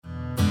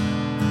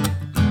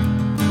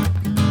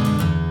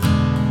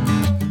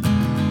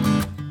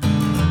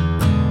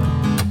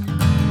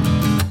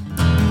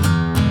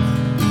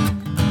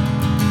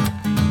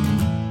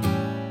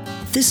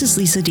This is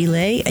Lisa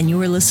DeLay, and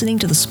you are listening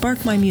to the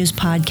Spark My Muse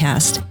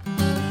podcast.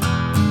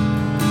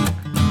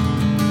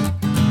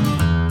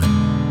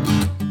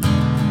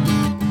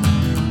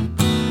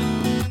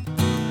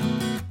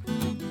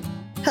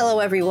 Hello,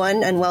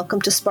 everyone, and welcome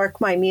to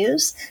Spark My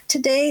Muse.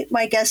 Today,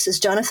 my guest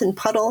is Jonathan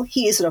Puddle.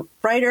 He is a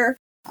writer,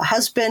 a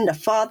husband, a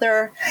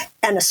father,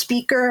 and a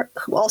speaker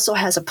who also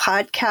has a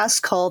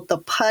podcast called The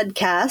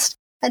Podcast.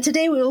 And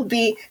today we will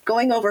be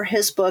going over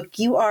his book,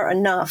 You Are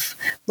Enough,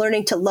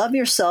 Learning to Love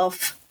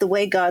Yourself the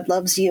Way God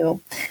Loves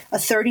You, a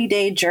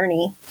 30-day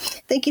journey.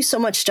 Thank you so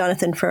much,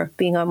 Jonathan, for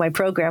being on my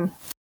program.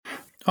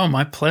 Oh,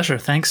 my pleasure.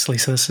 Thanks,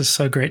 Lisa. This is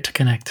so great to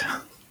connect.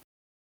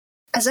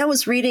 As I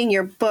was reading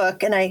your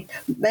book, and I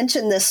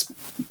mentioned this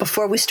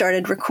before we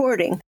started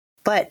recording,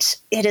 but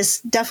it is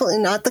definitely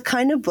not the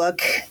kind of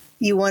book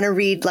you want to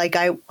read like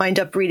I wind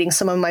up reading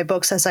some of my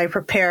books as I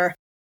prepare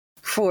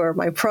for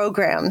my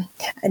program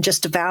and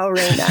just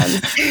devouring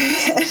them.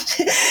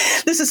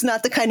 This is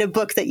not the kind of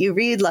book that you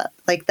read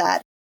like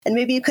that. And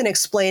maybe you can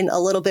explain a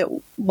little bit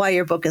why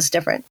your book is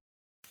different.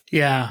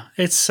 Yeah,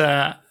 it's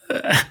I'm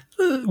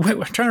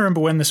trying to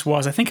remember when this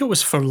was. I think it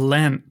was for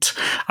Lent.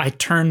 I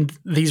turned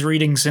these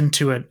readings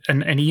into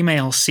an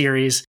email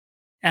series,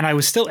 and I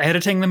was still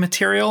editing the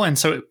material. And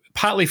so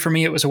partly for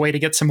me, it was a way to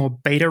get some more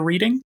beta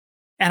reading.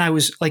 And I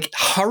was like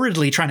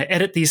hurriedly trying to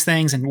edit these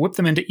things and whip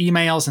them into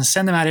emails and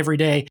send them out every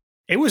day.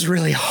 It was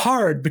really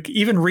hard, but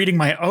even reading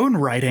my own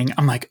writing,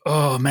 I'm like,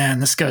 oh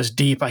man, this goes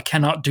deep. I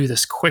cannot do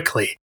this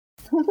quickly.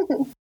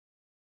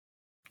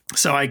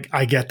 So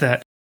I get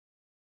that.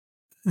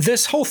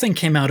 This whole thing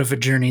came out of a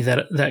journey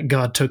that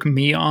God took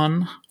me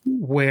on,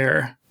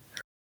 where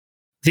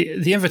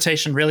the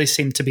invitation really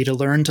seemed to be to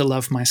learn to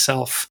love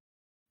myself,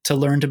 to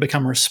learn to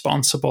become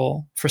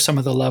responsible for some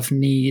of the love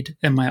need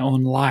in my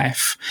own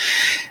life.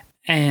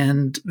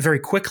 And very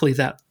quickly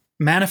that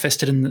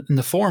manifested in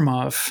the form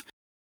of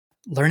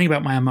learning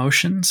about my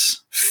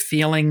emotions,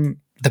 feeling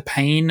the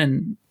pain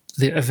and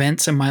the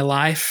events in my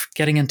life,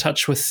 getting in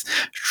touch with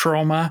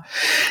trauma,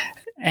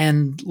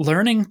 and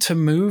learning to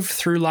move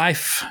through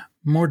life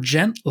more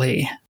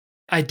gently.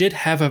 I did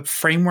have a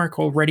framework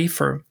already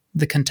for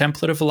the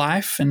contemplative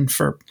life and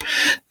for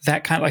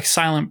that kind of like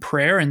silent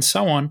prayer and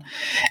so on.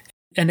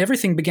 And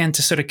everything began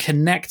to sort of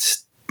connect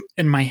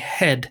in my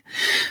head.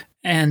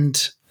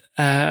 And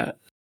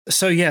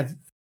so, yeah,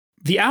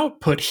 the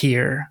output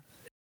here,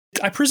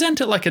 I present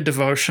it like a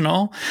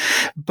devotional,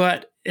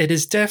 but it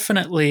is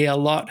definitely a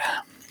lot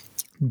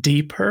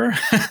deeper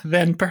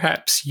than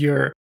perhaps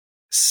your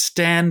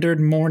standard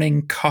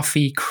morning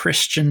coffee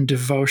Christian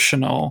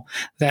devotional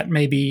that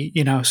maybe,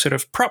 sort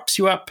of props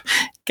you up,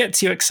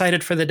 gets you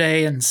excited for the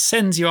day, and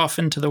sends you off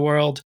into the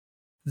world.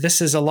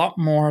 This is a lot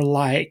more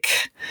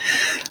like,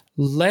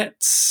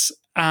 let's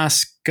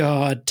ask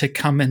God to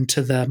come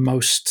into the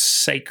most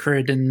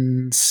sacred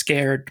and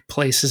scared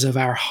places of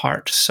our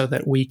heart so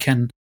that we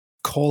can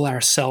call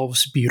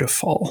ourselves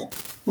beautiful.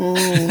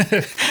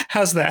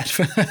 How's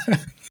that?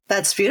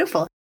 That's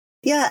beautiful.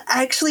 Yeah,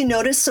 I actually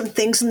noticed some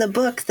things in the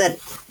book that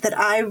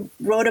I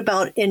wrote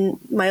about in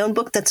my own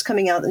book that's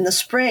coming out in the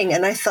spring.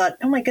 And I thought,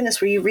 oh my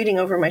goodness, were you reading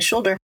over my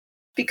shoulder?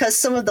 Because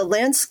some of the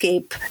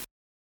landscape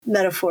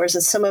metaphors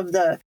and some of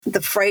the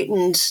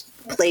frightened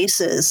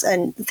places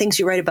and things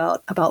you write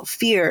about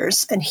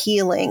fears and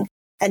healing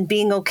and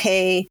being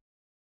okay,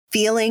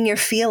 feeling your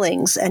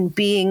feelings and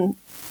being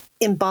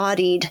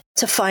embodied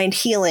to find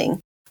healing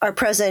are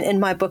present in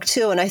my book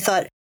too. And I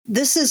thought,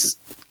 this has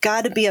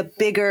got to be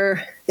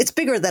it's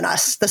bigger than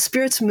us. The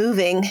Spirit's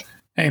moving.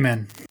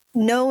 Amen.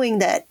 Knowing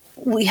that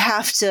we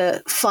have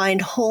to find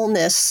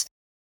wholeness,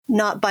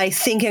 not by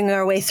thinking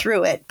our way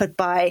through it, but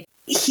by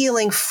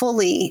healing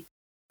fully,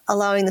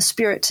 allowing the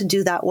Spirit to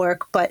do that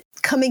work, but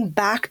coming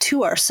back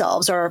to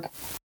ourselves, our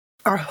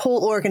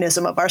whole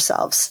organism of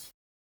ourselves.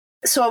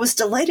 So I was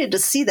delighted to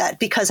see that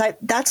because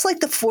that's like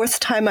the fourth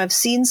time I've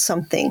seen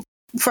something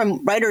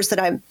from writers that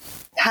I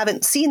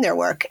haven't seen their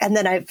work. And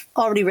then I've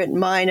already written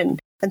mine and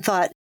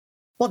thought,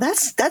 well,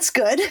 that's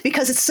good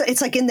because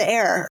it's like in the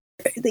air,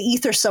 the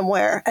ether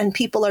somewhere, and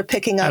people are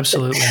picking up.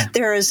 Absolutely.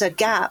 There is a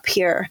gap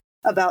here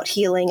about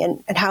healing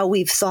and how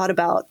we've thought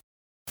about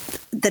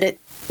that it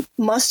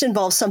must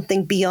involve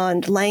something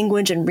beyond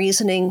language and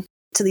reasoning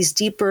to these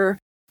deeper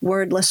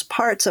wordless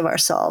parts of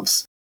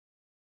ourselves.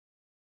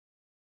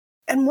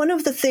 And one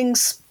of the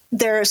things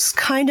there's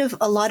kind of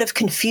a lot of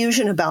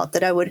confusion about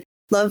that I would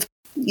love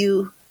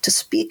you to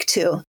speak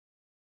to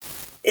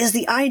is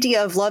the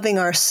idea of loving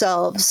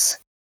ourselves.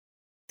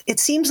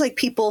 It seems like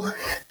people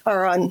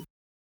are on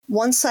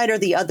one side or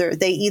the other.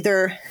 They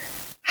either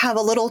have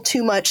a little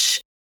too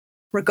much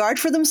regard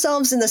for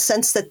themselves in the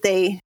sense that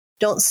they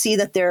don't see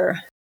that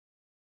they're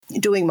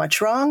doing much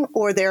wrong,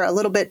 or they're a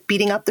little bit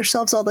beating up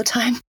themselves all the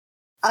time.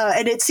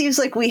 And it seems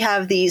like we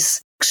have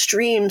these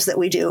extremes that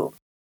we do.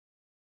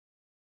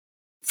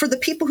 For the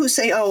people who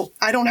say, oh,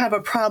 I don't have a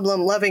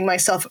problem loving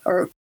myself,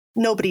 or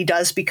nobody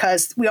does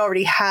because we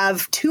already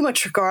have too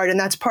much regard and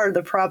that's part of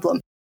the problem.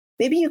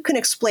 Maybe you can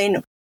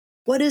explain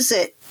what is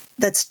it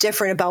that's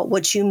different about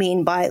what you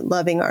mean by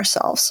loving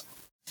ourselves?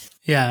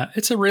 Yeah,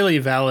 it's a really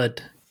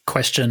valid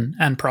question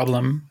and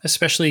problem,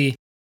 especially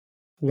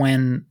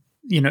when,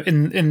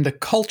 in the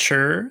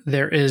culture,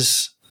 there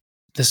is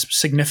this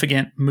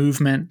significant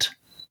movement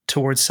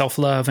towards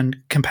self-love and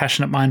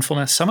compassionate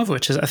mindfulness, some of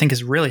which I think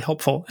is really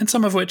helpful, and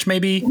some of which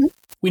maybe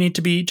we need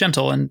to be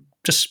gentle and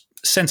just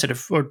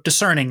sensitive or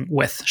discerning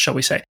with, shall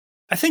we say.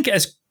 I think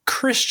as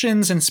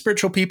Christians and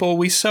spiritual people,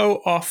 we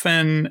so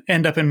often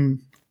end up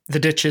in the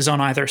ditches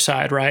on either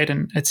side, right?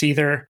 And it's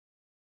either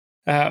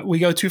we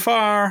go too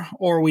far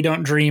or we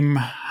don't dream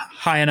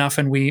high enough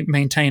and we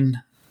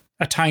maintain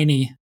a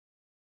tiny,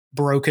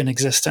 broken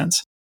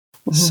existence.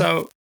 Mm-hmm.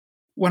 So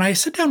when I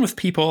sit down with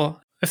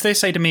people, if they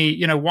say to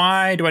me,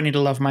 why do I need to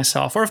love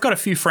myself? Or I've got a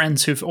few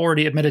friends who've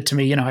already admitted to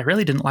me, I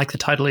really didn't like the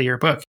title of your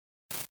book.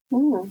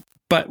 Mm.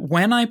 But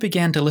when I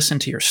began to listen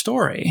to your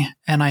story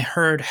and I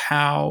heard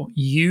how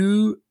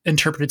you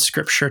interpreted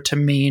scripture to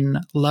mean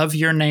love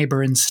your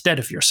neighbor instead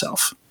of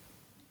yourself,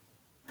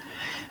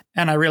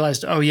 and I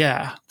realized, oh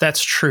yeah,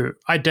 that's true.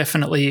 I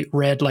definitely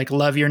read like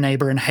love your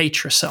neighbor and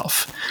hate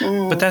yourself.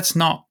 Mm. But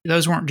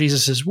those weren't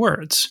Jesus's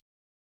words.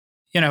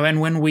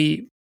 And when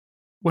we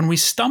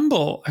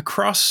stumble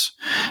across,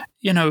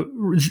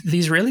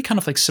 these really kind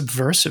of like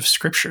subversive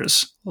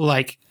scriptures,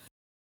 like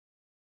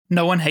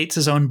no one hates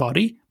his own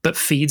body, but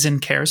feeds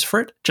and cares for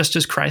it, just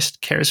as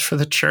Christ cares for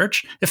the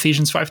church,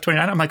 Ephesians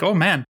 5:29. I'm like, oh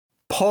man,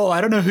 Paul,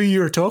 I don't know who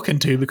you were talking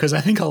to, because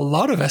I think a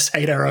lot of us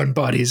hate our own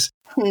bodies.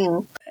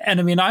 And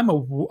I mean, I'm a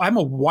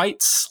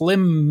white,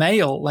 slim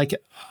male. Like,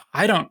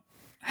 I don't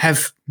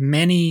have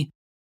many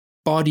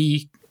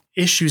body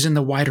issues in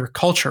the wider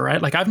culture,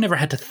 right? Like, I've never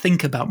had to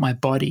think about my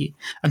body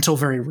until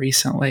very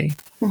recently.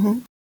 Mm-hmm.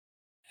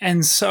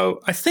 And so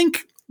I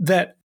think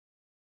that,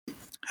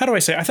 how do I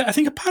say? I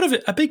think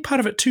a big part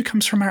of it too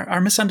comes from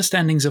our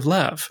misunderstandings of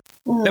love.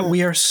 That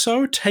we are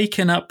so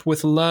taken up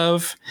with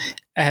love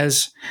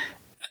as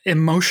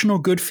emotional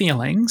good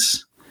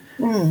feelings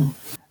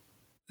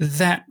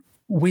that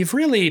we've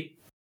really,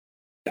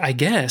 I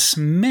guess,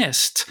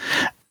 missed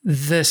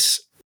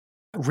this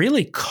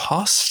really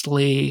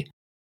costly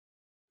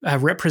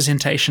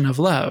representation of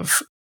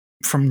love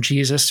from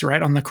Jesus,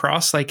 right, on the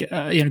cross. Like,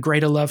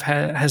 greater love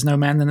has no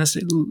man than this.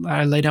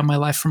 I lay down my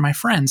life for my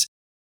friends.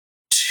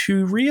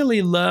 To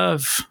really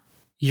love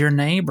your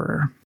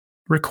neighbor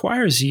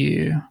requires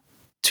you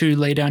to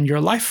lay down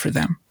your life for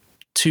them,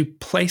 to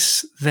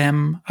place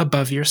them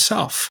above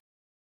yourself.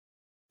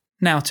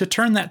 Now, to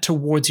turn that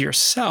towards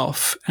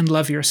yourself and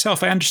love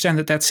yourself, I understand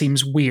that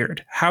seems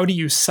weird. How do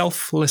you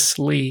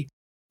selflessly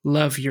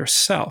love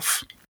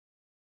yourself?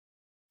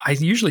 I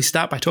usually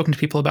start by talking to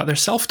people about their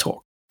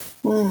self-talk.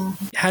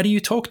 How do you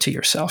talk to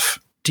yourself?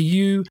 Do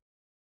you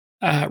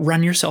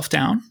run yourself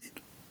down?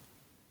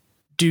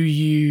 Do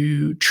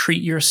you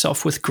treat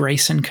yourself with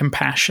grace and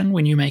compassion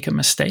when you make a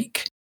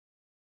mistake?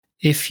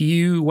 If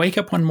you wake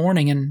up one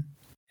morning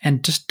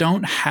and just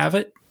don't have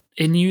it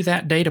in you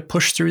that day to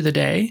push through the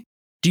day,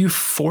 do you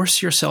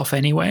force yourself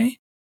anyway?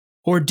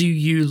 Or do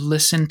you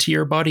listen to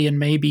your body and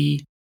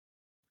maybe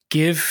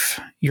give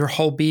your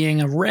whole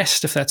being a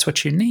rest if that's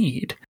what you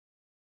need?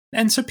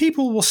 And so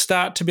people will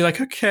start to be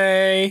like,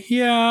 okay,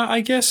 yeah,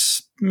 I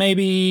guess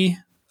maybe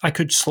I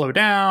could slow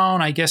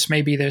down. I guess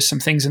maybe there's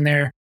some things in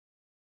there.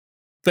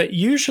 But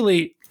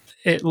usually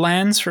it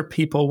lands for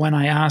people when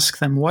I ask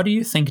them, what do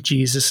you think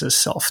Jesus'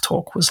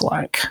 self-talk was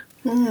like?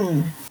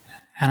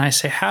 And I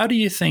say, how do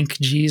you think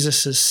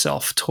Jesus'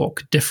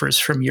 self-talk differs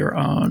from your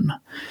own?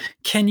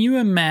 Can you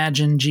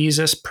imagine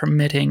Jesus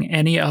permitting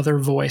any other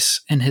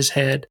voice in his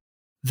head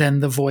than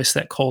the voice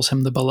that calls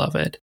him the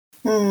beloved?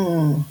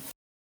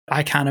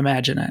 I can't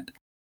imagine it.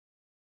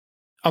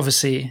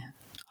 Obviously,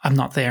 I'm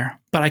not there,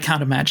 but I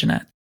can't imagine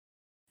it.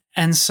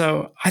 And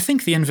so I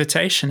think the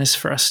invitation is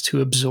for us to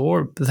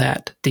absorb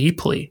that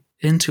deeply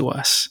into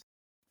us.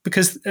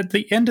 Because at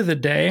the end of the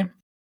day,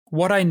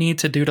 what I need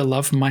to do to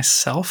love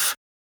myself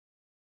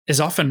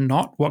is often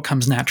not what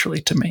comes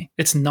naturally to me.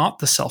 It's not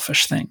the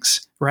selfish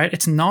things, right?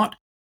 It's not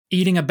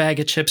eating a bag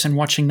of chips and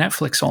watching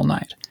Netflix all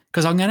night.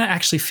 Because I'm going to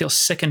actually feel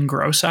sick and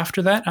gross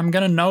after that. I'm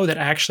going to know that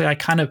actually I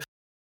kind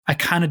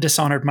of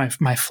dishonored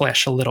my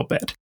flesh a little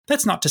bit.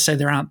 That's not to say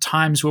there aren't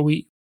times where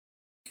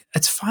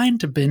it's fine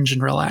to binge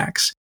and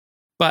relax.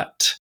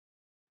 But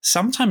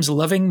sometimes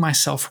loving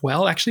myself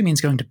well actually means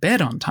going to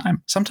bed on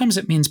time. Sometimes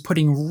it means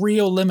putting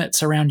real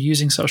limits around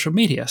using social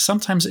media.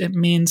 Sometimes it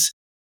means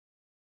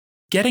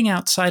getting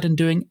outside and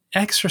doing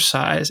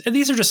exercise. And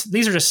these are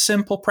just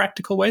simple,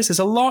 practical ways. There's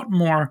a lot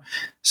more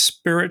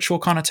spiritual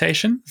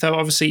connotation, though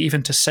obviously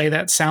even to say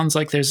that sounds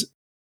like there's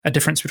a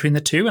difference between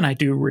the two, and I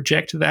do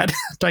reject that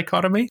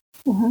dichotomy.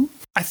 Mm-hmm.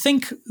 I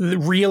think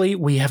really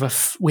we have a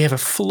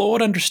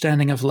flawed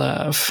understanding of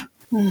love,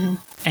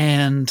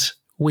 and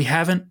we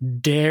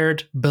haven't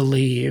dared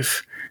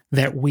believe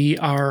that we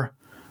are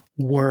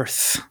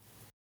worth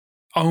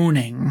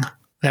owning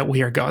that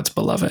we are God's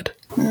beloved.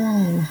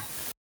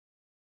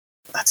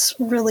 That's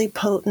a really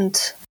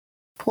potent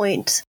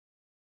point.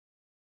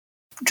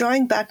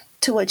 Drawing back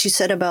to what you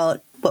said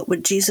about what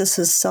would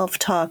Jesus'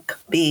 self-talk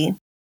be,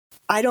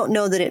 I don't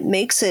know that it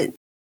makes it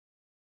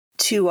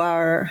to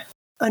our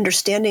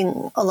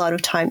understanding a lot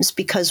of times,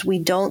 because we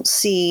don't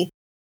see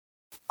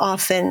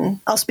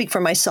often, I'll speak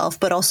for myself,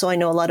 but also I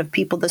know a lot of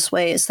people this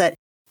way, is that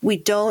we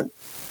don't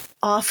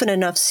often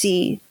enough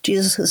see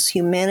Jesus'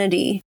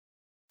 humanity.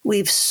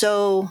 We've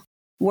so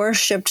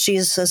worshipped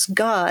Jesus as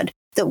God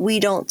that we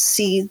don't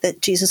see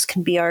that Jesus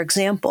can be our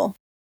example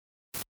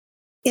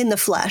in the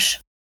flesh,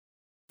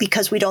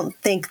 because we don't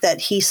think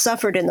that he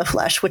suffered in the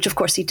flesh, which of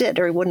course he did,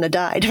 or he wouldn't have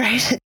died,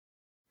 right?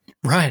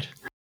 Right.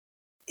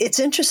 It's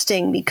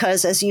interesting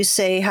because, as you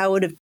say, how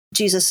would have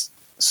Jesus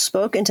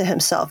spoken to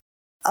himself?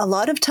 A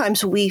lot of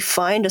times we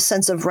find a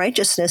sense of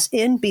righteousness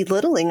in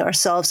belittling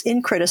ourselves,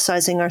 in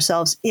criticizing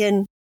ourselves,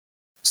 in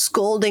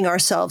scolding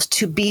ourselves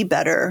to be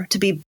better, to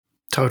be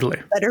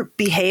totally better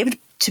behaved,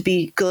 to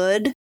be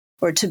good,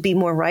 or to be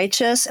more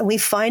righteous. And we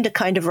find a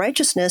kind of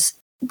righteousness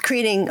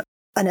creating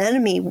an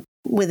enemy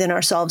within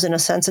ourselves, in a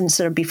sense,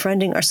 instead of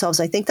befriending ourselves.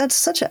 I think that's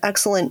such an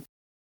excellent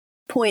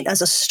point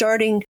as a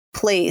starting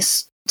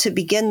place to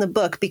begin the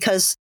book,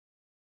 because,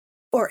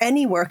 or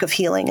any work of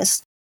healing,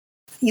 is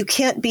you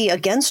can't be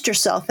against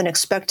yourself and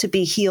expect to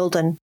be healed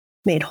and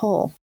made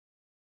whole.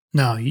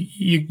 No,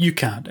 you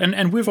can't.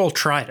 And we've all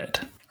tried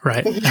it,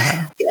 right?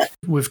 Yeah.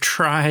 We've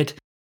tried,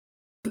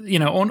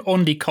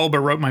 Ondi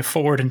Kolber wrote my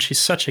foreword, and she's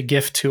such a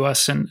gift to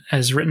us and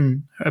has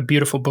written a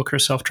beautiful book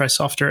herself, Try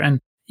Softer. And,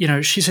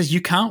 she says,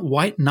 you can't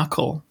white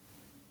knuckle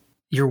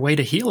your way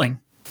to healing.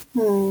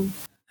 And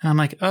I'm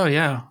like, oh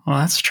yeah, well,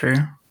 that's true.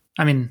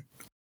 I mean,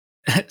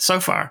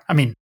 so far,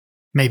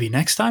 maybe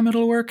next time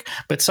it'll work,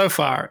 but so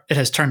far it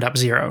has turned up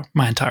zero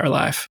my entire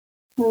life.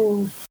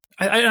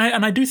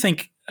 I do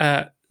think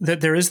that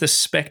there is this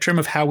spectrum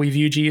of how we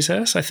view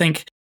Jesus. I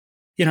think,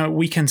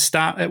 we can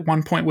start at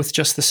one point with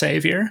just the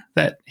Savior,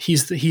 that he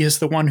is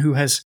the one who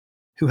has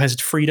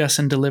freed us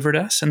and delivered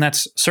us, and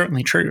that's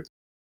certainly true.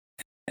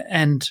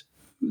 And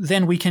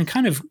then we can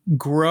kind of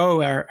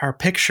grow our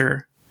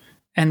picture,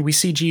 and we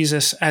see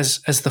Jesus as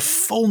the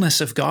fullness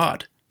of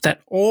God,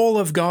 that all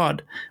of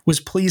God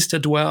was pleased to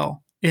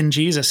dwell in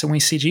Jesus. And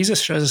we see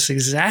Jesus shows us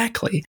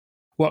exactly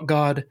what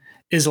God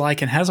is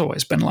like and has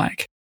always been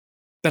like.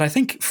 But I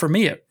think for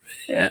me,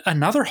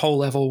 another whole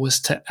level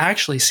was to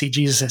actually see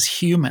Jesus as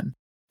human,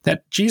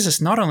 that Jesus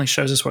not only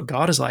shows us what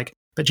God is like,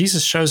 but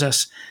Jesus shows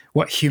us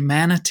what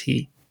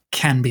humanity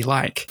can be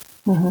like.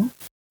 Mm-hmm.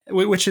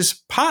 Which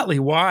is partly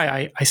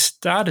why I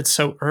started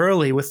so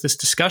early with this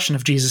discussion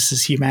of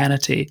Jesus'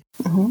 humanity.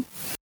 Mm-hmm.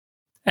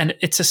 And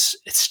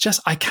it's just,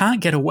 I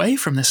can't get away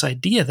from this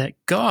idea that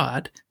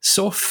God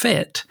saw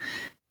fit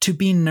to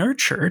be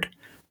nurtured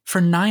for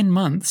 9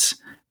 months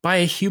by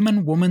a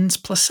human woman's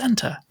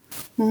placenta.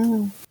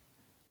 Mm.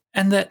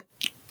 And that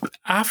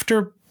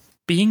after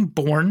being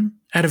born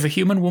out of a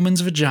human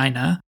woman's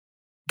vagina,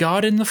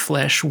 God in the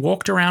flesh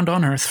walked around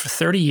on earth for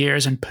 30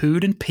 years and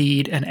pooed and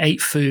peed and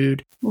ate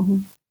food. Mm-hmm.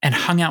 And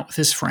hung out with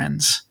his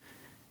friends,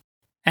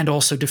 and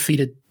also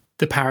defeated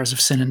the powers of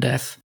sin and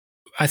death.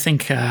 I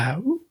think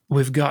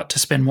we've got to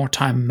spend more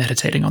time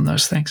meditating on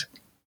those things.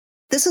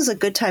 This is a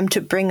good time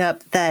to bring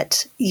up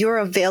that you're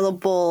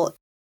available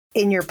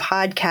in your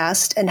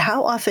podcast. And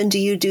how often do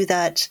you do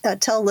that?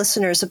 Tell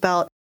listeners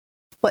about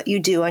what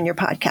you do on your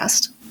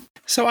podcast.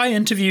 So I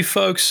interview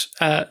folks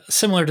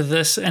similar to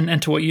this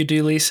and to what you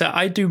do, Lisa.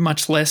 I do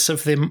much less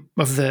of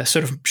the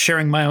sort of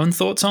sharing my own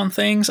thoughts on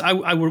things.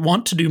 I would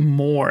want to do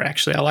more,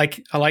 actually. I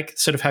like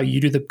sort of how you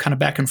do the kind of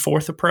back and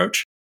forth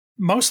approach.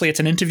 Mostly it's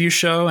an interview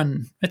show,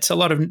 and it's a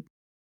lot of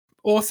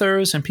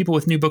authors and people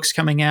with new books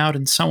coming out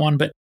and so on.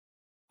 But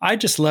I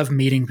just love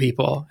meeting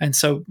people. And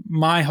so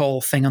my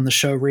whole thing on the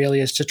show really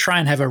is to try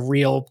and have a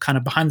real kind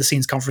of behind the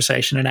scenes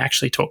conversation and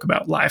actually talk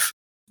about life.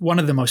 One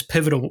of the most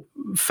pivotal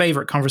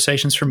favorite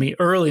conversations for me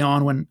early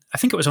on, when I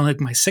think it was only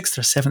my 6th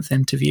or 7th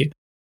interview,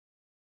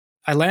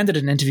 I landed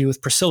an interview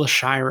with Priscilla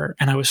Shirer,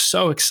 and I was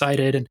so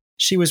excited. And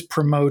she was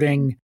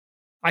promoting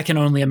I Can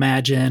Only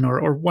Imagine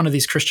or one of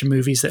these Christian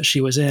movies that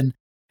she was in.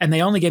 And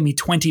they only gave me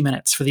 20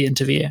 minutes for the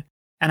interview.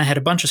 And I had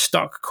a bunch of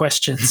stock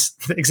questions.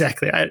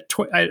 Exactly. I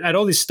had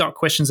all these stock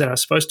questions that I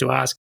was supposed to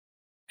ask.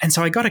 And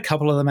so I got a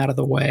couple of them out of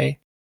the way.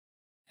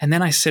 And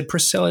then I said,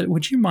 Priscilla,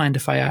 would you mind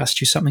if I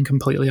asked you something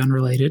completely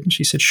unrelated? And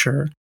she said,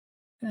 sure.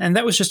 And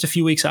that was just a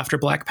few weeks after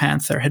Black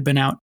Panther had been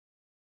out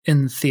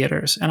in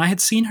theaters. And I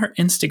had seen her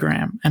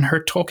Instagram and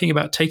her talking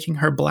about taking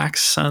her black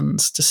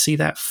sons to see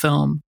that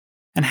film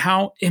and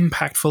how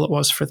impactful it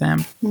was for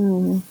them.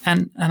 Mm.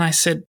 And I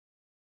said,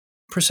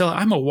 Priscilla,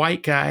 I'm a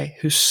white guy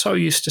who's so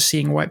used to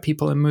seeing white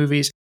people in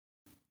movies.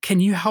 Can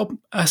you help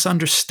us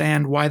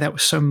understand why that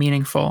was so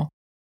meaningful?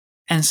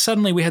 And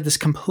suddenly we had this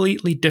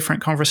completely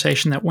different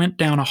conversation that went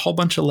down a whole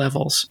bunch of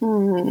levels.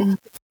 Mm.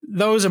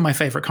 Those are my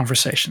favorite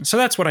conversations. So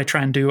that's what I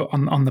try and do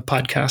on the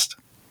podcast.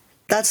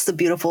 That's the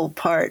beautiful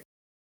part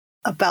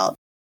about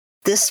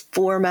this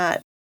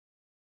format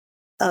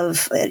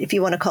of, if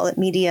you want to call it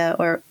media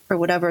or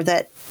whatever,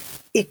 that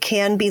it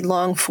can be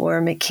long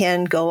form. It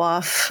can go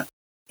off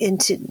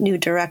into new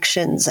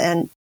directions.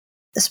 And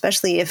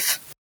especially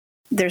if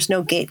there's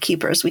no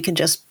gatekeepers, we can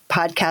just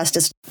podcast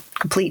as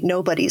complete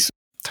nobodies.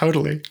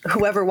 Totally.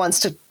 Whoever wants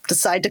to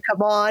decide to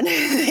come on.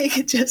 They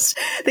could just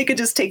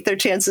take their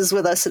chances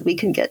with us, and we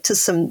can get to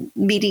some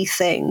meaty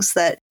things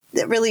that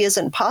really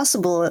isn't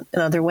possible in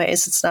other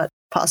ways. It's not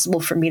possible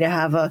for me to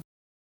have a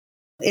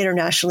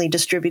internationally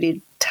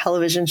distributed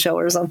television show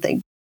or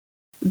something.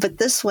 But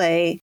this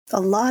way, a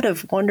lot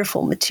of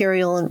wonderful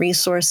material and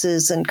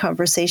resources and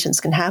conversations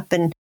can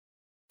happen.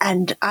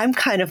 And I'm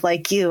kind of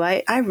like you.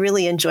 I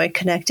really enjoy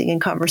connecting in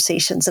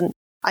conversations. And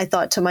I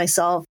thought to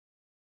myself,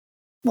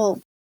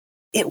 well,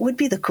 it would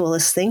be the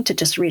coolest thing to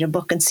just read a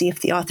book and see if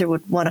the author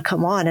would want to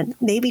come on. And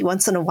maybe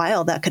once in a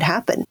while that could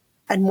happen.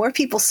 And more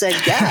people said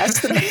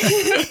yes than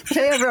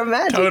I ever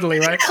imagined. Totally,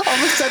 right? All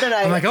of a sudden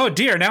I'm like, oh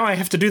dear, now I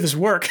have to do this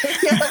work.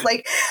 Yeah,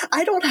 like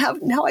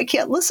now I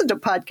can't listen to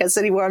podcasts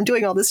anymore. I'm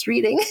doing all this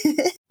reading.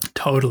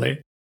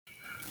 Totally.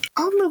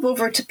 I'll move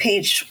over to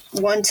page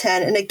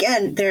 110. And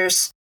again,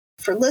 there's,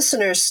 for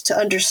listeners to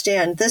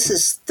understand, this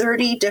is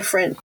 30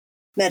 different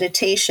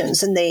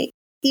meditations, and they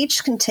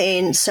each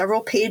contain several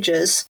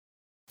pages.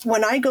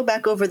 When I go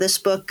back over this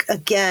book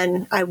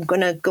again, I'm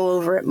going to go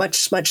over it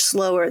much, much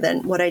slower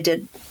than what I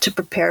did to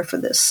prepare for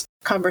this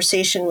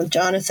conversation with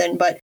Jonathan.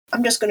 But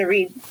I'm just going to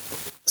read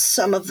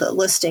some of the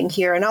listing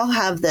here, and I'll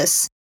have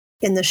this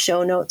in the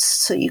show notes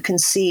so you can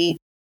see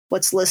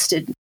what's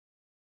listed.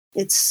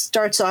 It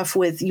starts off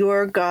with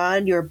your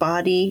God, your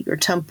body, your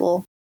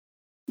temple,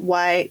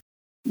 why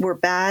we're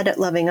bad at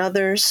loving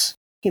others,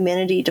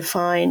 humanity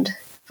defined,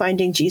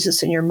 finding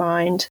Jesus in your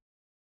mind.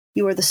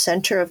 You are the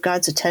center of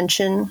God's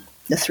attention.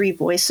 The three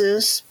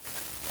voices,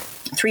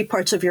 3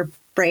 parts of your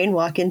brain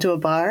walk into a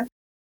bar.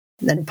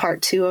 And then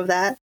part 2 of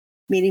that,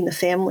 meeting the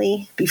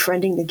family,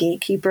 befriending the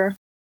gatekeeper.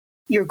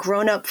 Your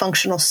grown-up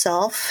functional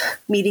self,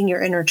 meeting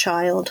your inner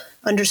child,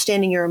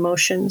 understanding your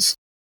emotions,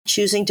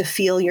 choosing to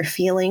feel your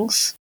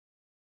feelings.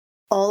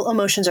 All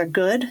emotions are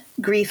good,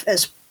 grief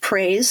as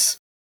praise.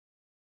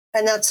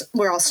 And that's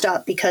where I'll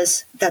stop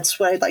because that's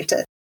what I'd like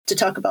to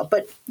talk about.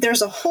 But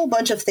there's a whole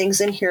bunch of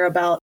things in here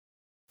about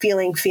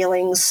feeling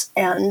feelings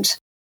and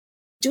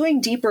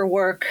doing deeper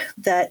work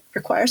that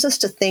requires us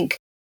to think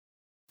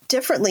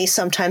differently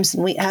sometimes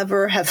than we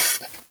ever have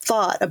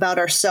thought about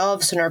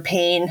ourselves and our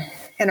pain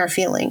and our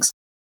feelings.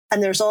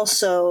 And there's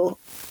also,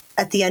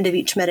 at the end of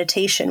each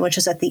meditation, which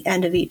is at the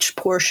end of each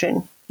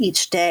portion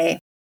each day,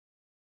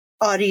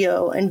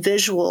 audio and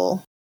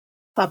visual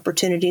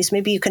opportunities.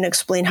 Maybe you can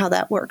explain how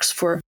that works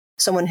for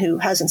someone who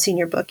hasn't seen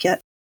your book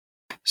yet.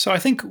 So I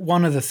think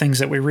one of the things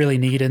that we really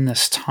need in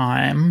this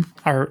time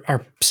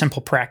are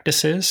simple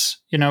practices.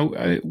 You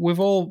know, we've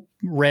all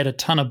read a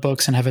ton of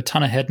books and have a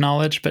ton of head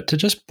knowledge, but to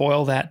just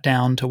boil that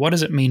down to what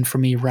does it mean for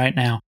me right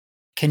now?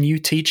 Can you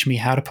teach me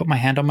how to put my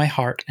hand on my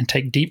heart and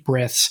take deep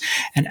breaths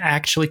and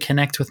actually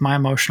connect with my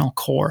emotional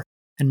core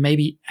and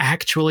maybe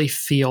actually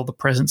feel the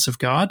presence of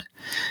God?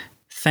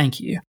 Thank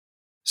you.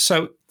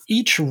 So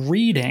each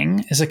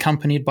reading is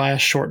accompanied by a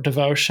short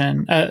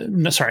devotion,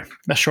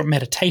 a short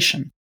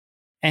meditation.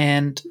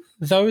 And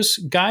those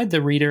guide the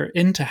reader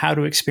into how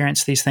to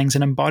experience these things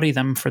and embody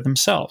them for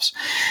themselves.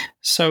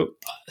 So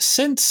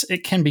since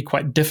it can be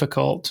quite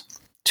difficult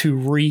to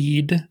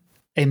read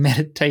a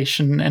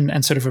meditation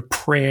and sort of a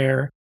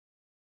prayer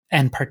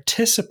and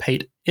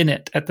participate in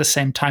it at the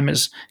same time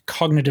as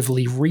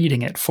cognitively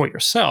reading it for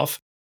yourself,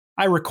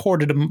 I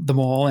recorded them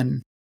all,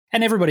 and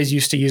everybody's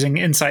used to using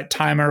Insight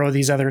Timer or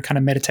these other kind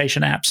of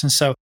meditation apps. And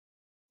so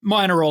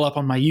mine are all up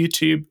on my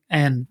YouTube,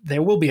 and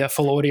there will be a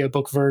full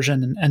audiobook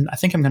version, and I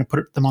think I'm going to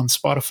put them on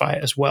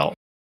Spotify as well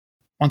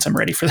once I'm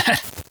ready for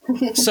that.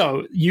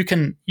 So you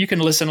can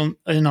listen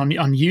in on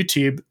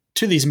YouTube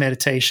to these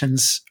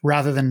meditations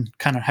rather than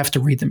kind of have to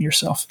read them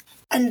yourself.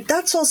 And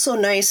that's also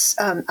nice.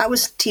 I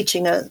was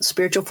teaching a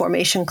spiritual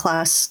formation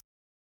class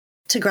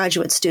to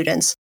graduate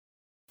students,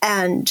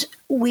 and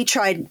we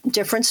tried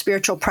different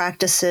spiritual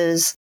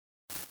practices.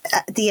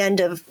 At the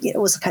end of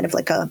it was kind of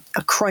like a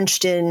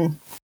crunched in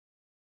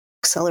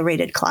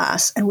accelerated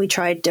class, and we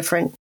tried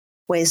different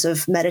ways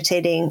of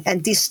meditating,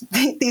 and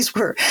these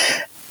were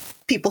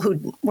people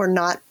who were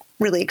not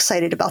really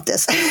excited about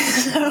this.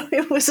 So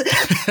it was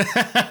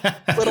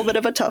a little bit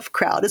of a tough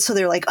crowd, and so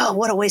they're like, oh,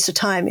 what a waste of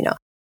time,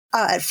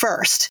 at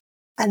first.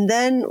 And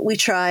then we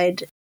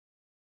tried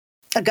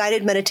a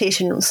guided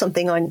meditation,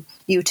 something on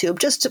YouTube,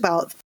 just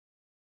about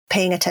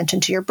paying attention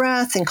to your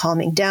breath and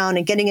calming down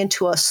and getting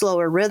into a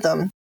slower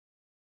rhythm.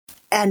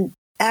 And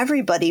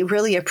everybody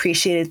really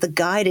appreciated the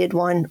guided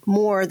one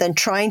more than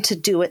trying to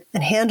do it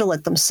and handle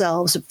it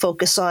themselves and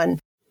focus on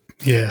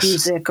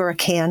music or a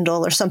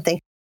candle or something.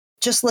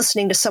 Just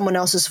listening to someone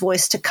else's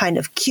voice to kind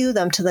of cue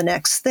them to the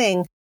next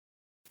thing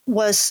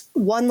was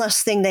one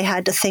less thing they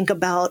had to think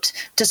about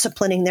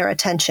disciplining their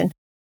attention.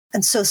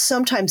 And so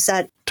sometimes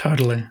that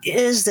totally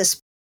is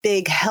this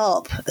big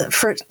help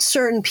for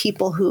certain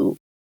people who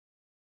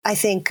I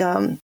think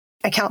I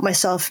count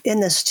myself in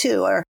this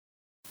too, are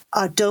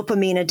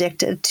dopamine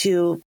addicted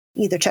to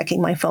either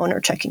checking my phone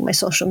or checking my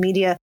social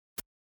media.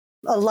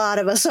 A lot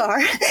of us are.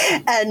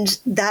 And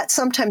that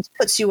sometimes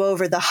puts you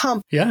over the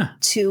hump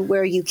to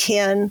where you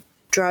can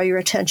draw your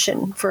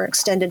attention for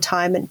extended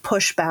time and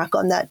push back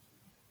on that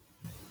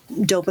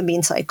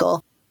dopamine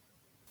cycle.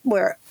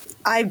 where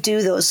I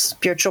do those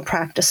spiritual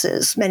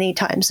practices many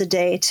times a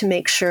day to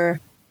make sure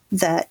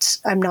that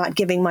I'm not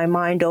giving my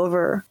mind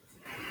over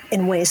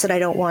in ways that I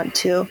don't want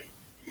to,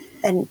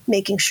 and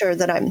making sure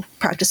that I'm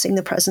practicing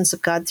the presence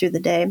of God through the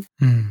day.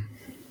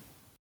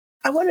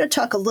 I wanted to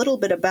talk a little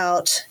bit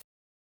about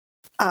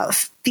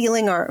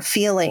feeling our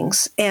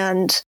feelings,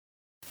 and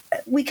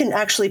we can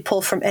actually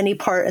pull from any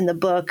part in the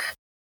book.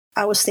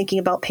 I was thinking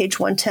about page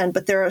 110,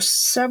 but there are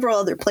several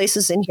other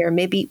places in here.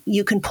 Maybe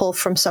you can pull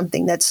from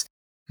something that's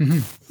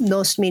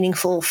most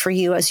meaningful for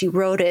you as you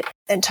wrote it,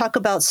 and talk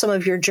about some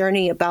of your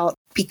journey about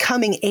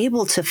becoming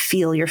able to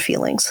feel your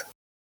feelings.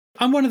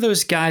 I'm one of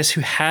those guys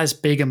who has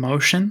big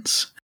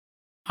emotions.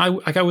 I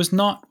was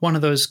not one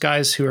of those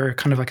guys who are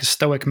kind of like a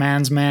stoic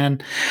man's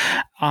man.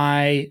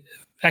 I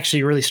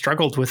actually really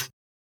struggled with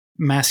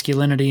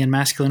masculinity and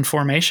masculine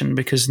formation,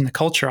 because in the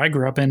culture I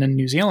grew up in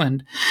New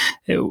Zealand,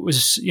 it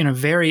was,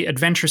 very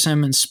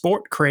adventuresome and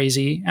sport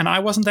crazy. And I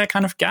wasn't that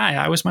kind of guy.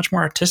 I was much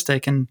more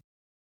artistic and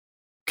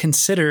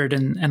considered,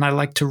 and I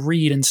like to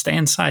read and stay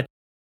inside.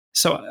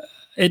 So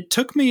it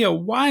took me a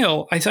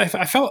while. I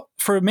felt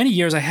for many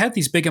years I had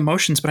these big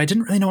emotions, but I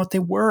didn't really know what they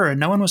were, and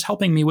no one was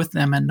helping me with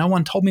them, and no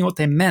one told me what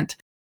they meant.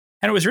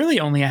 And it was really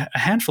only a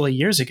handful of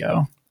years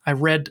ago I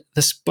read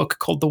this book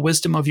called The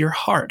Wisdom of Your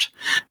Heart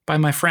by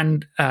my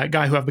friend,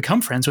 guy who I've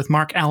become friends with,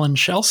 Mark Alan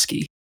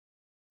Shelsky.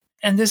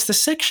 And there's the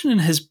section in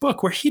his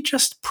book where he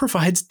just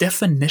provides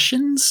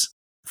definitions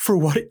for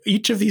what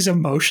each of these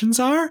emotions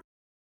are.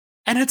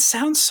 And it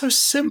sounds so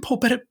simple,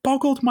 but it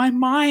boggled my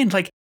mind.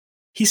 Like,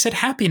 he said,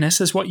 happiness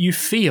is what you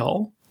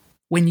feel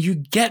when you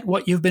get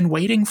what you've been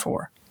waiting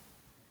for.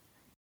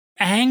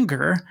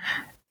 Anger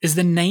is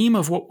the name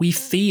of what we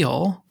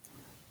feel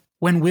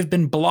when we've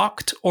been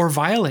blocked or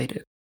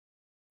violated,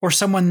 or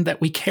someone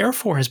that we care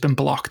for has been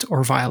blocked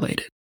or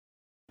violated.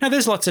 Now,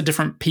 there's lots of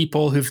different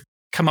people who've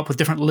come up with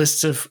different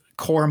lists of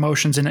core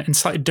emotions and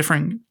slightly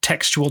different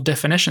textual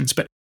definitions,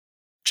 but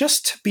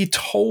just to be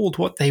told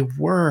what they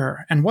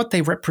were and what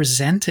they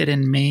represented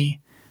in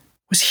me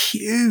was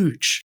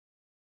huge.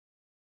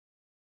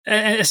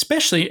 And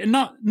especially,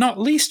 not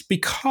least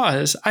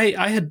because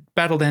I had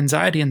battled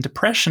anxiety and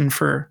depression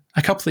for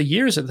a couple of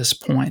years at this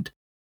point.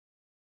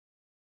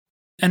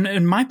 And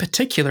in my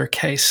particular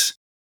case,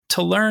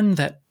 to learn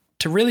that,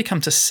 to really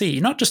come to see,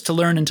 not just to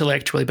learn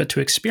intellectually, but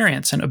to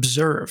experience and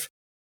observe.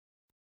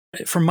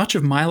 For much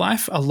of my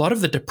life, a lot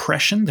of the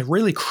depression, the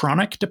really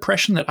chronic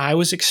depression that I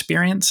was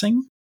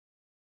experiencing,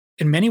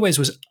 in many ways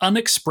was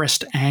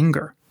unexpressed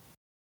anger,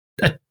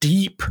 a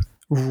deep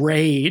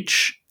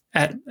rage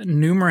at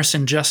numerous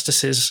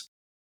injustices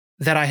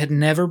that I had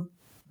never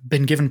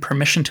been given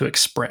permission to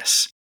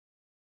express.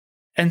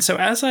 And so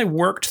as I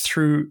worked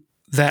through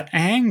that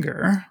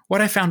anger,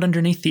 what I found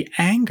underneath the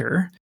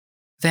anger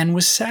then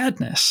was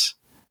sadness,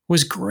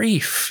 was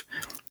grief,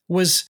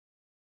 was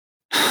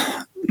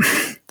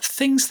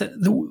things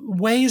that, the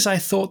ways I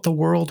thought the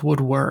world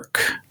would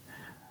work,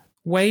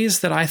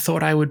 ways that I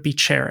thought I would be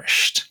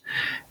cherished,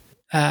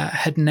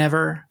 had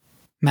never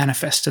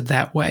manifested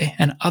that way,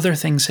 and other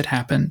things had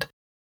happened.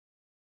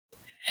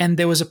 And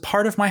there was a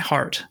part of my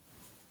heart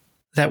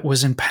that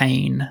was in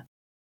pain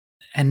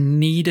and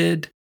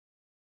needed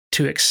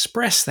to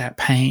express that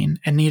pain,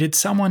 and needed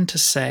someone to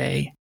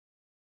say,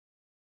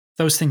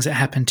 those things that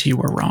happened to you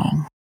were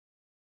wrong.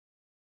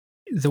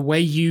 The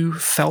way you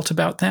felt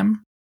about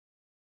them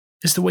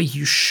is the way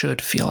you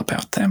should feel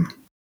about them.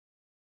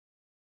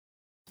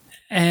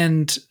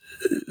 And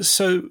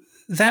so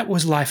that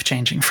was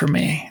life-changing for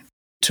me,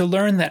 to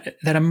learn that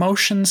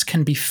emotions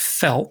can be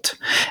felt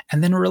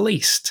and then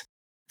released,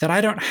 that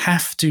I don't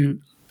have to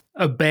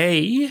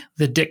obey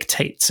the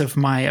dictates of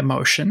my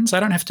emotions.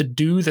 I don't have to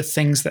do the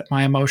things that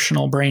my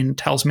emotional brain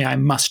tells me I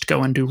must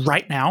go and do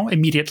right now,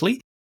 immediately.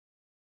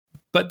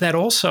 But that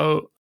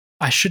also,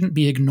 I shouldn't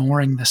be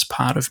ignoring this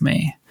part of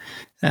me.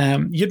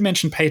 You'd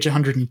mentioned page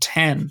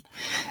 110,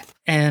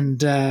 and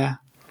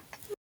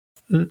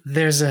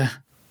there's a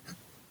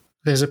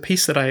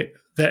piece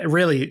that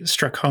really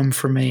struck home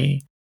for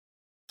me.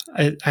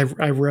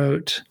 I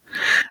wrote,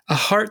 "A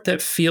heart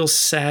that feels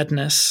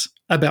sadness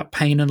about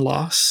pain and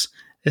loss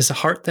is a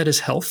heart that is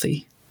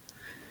healthy.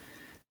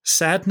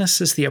 Sadness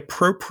is the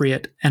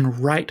appropriate and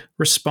right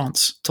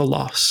response to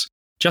loss,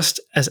 just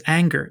as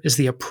anger is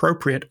the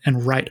appropriate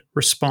and right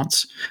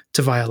response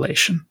to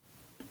violation."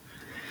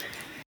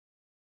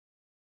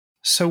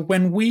 So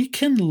when we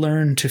can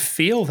learn to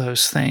feel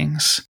those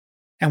things,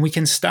 and we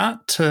can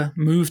start to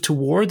move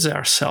towards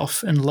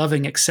ourselves in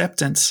loving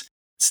acceptance,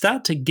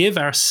 start to give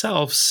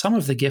ourselves some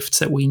of the gifts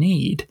that we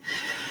need,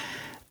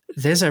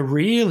 there's a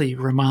really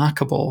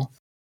remarkable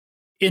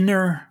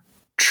inner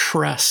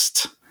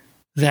trust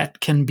that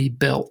can be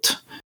built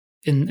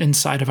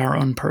inside of our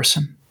own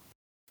person.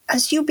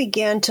 As you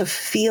began to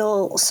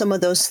feel some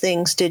of those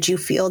things, did you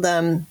feel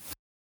them,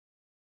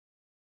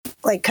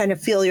 like kind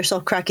of feel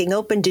yourself cracking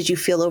open? Did you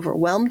feel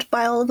overwhelmed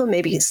by all of them?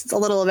 Maybe it's a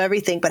little of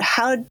everything, but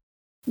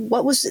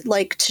what was it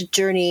like to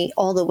journey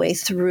all the way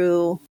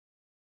through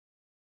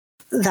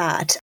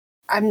that?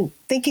 I'm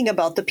thinking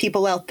about the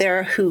people out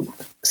there who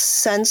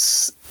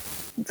sense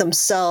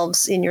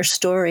themselves in your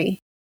story,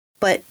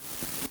 but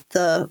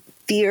the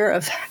fear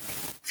of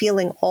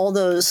feeling all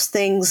those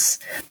things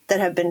that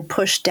have been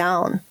pushed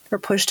down or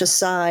pushed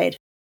aside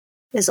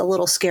is a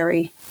little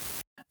scary.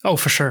 Oh,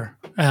 for sure.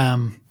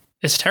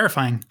 It's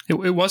terrifying.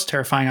 It was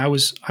terrifying. I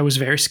was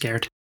very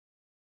scared.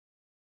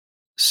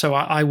 So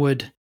I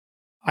would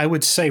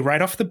say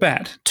right off the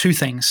bat, two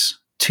things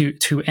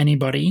to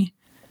anybody,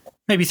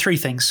 maybe three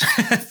things,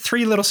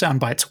 three little sound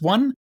bites.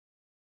 One,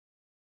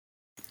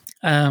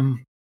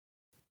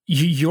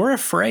 you're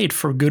afraid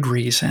for good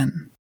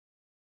reason.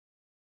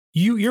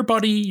 Your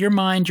body, your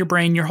mind, your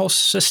brain, your whole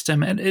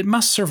system, it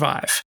must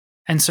survive.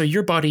 And so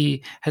your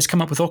body has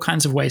come up with all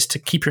kinds of ways to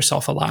keep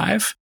yourself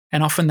alive.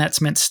 And often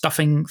that's meant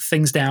stuffing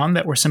things down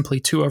that were simply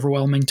too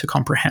overwhelming to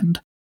comprehend.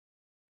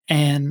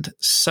 And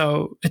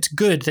so it's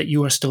good that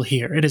you are still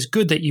here. It is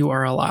good that you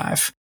are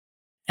alive.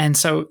 And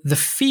so the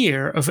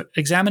fear of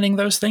examining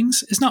those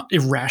things is not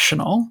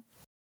irrational.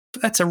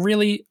 That's a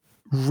really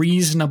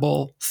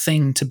reasonable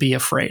thing to be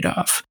afraid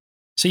of.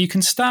 So you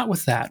can start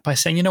with that by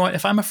saying, you know what,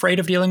 if I'm afraid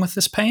of dealing with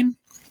this pain,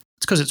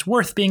 it's because it's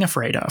worth being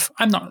afraid of.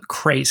 I'm not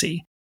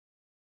crazy.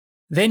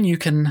 Then you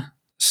can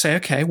say,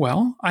 okay,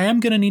 well, I am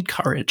going to need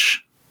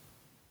courage.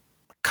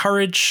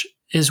 Courage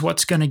is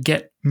what's going to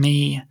get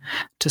me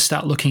to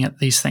start looking at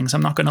these things.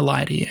 I'm not going to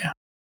lie to you.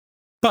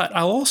 But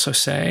I'll also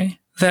say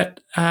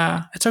that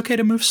it's okay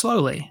to move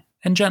slowly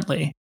and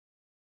gently.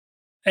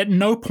 At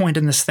no point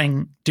in this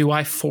thing do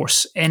I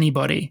force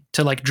anybody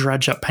to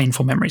drudge up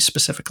painful memories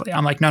specifically.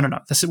 I'm like, no.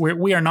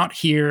 We are not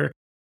here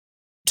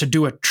to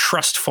do a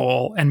trust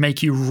fall and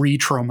make you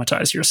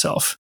re-traumatize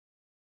yourself.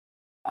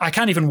 I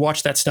can't even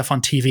watch that stuff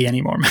on TV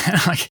anymore, man.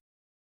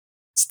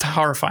 It's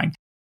horrifying.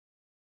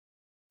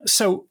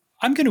 So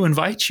I'm going to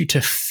invite you to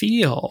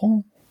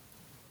feel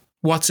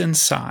what's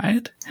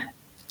inside.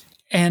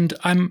 And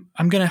I'm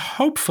going to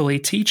hopefully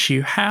teach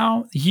you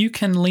how you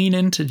can lean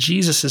into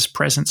Jesus'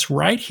 presence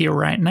right here,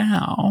 right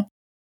now,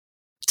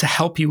 to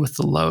help you with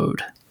the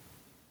load.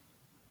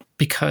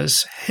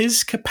 Because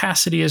his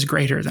capacity is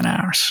greater than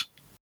ours.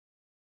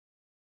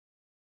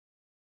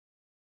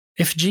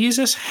 If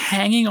Jesus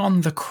hanging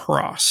on the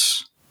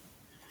cross,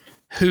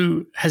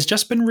 who has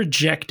just been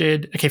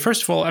rejected, okay,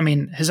 first of all,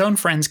 his own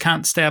friends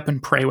can't stay up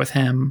and pray with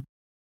him.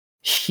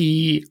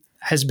 He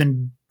has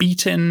been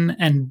beaten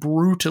and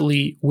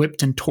brutally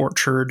whipped and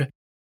tortured.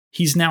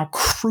 He's now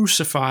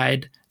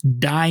crucified,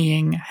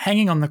 dying,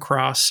 hanging on the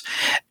cross,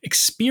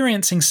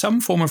 experiencing some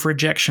form of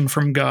rejection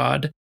from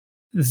God.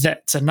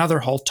 That's another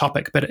whole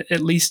topic, but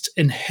at least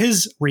in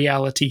his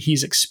reality,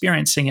 he's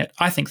experiencing it,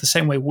 I think, the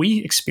same way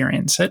we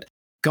experience it.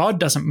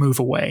 God doesn't move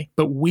away,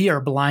 but we are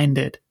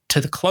blinded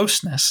to the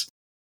closeness.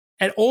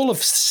 And all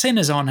of sin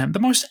is on him. The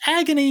most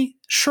agony,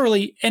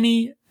 surely,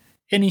 any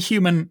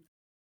human,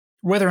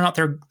 whether or not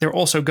they're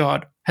also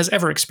God, has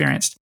ever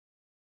experienced.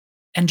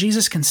 And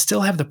Jesus can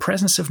still have the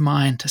presence of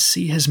mind to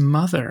see his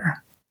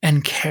mother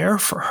and care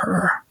for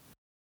her.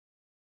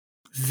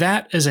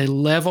 That is a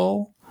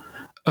level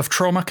of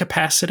trauma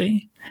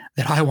capacity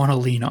that I want to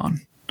lean on.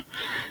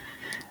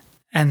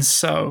 And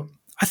so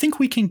I think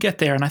we can get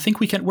there. And I think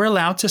we're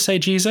allowed to say,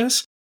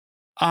 Jesus,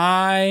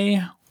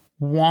 I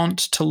want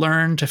to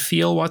learn to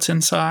feel what's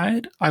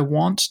inside. I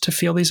want to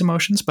feel these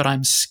emotions, but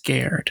I'm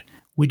scared.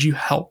 Would you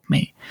help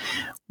me?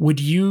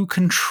 Would you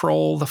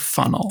control the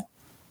funnel?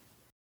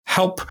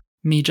 Help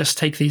me just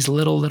take these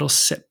little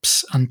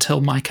sips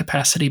until my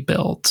capacity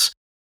builds.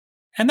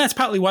 And that's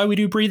partly why we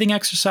do breathing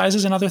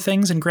exercises and other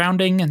things and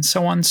grounding and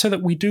so on, so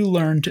that we do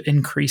learn to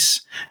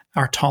increase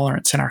our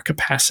tolerance and our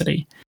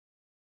capacity.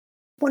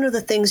 One of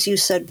the things you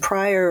said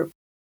prior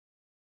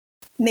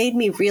made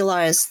me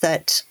realize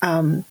that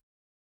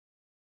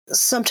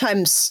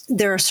sometimes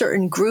there are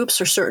certain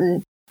groups or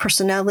certain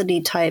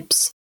personality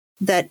types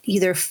that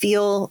either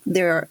feel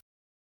they're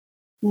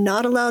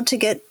not allowed to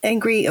get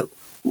angry.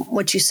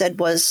 What you said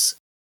was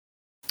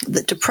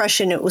that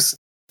depression, it was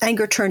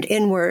anger turned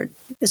inward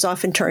is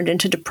often turned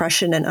into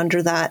depression, and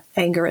under that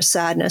anger is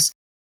sadness.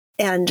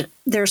 And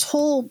there's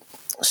whole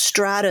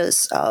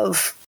stratas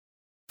of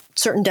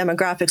certain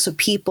demographics of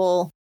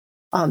people.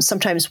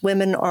 Sometimes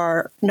women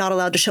are not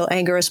allowed to show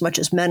anger as much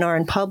as men are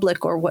in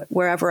public or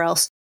wherever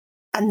else.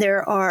 And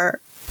there are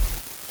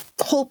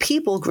whole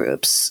people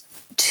groups,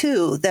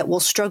 too, that will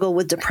struggle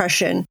with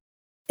depression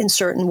in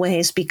certain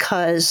ways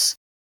because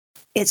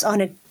it's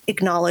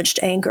unacknowledged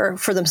anger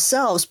for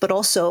themselves, but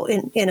also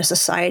in a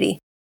society.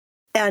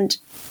 And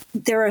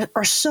there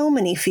are so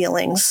many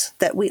feelings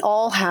that we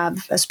all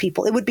have as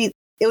people. It would be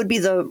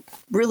the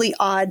really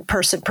odd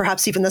person,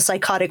 perhaps even the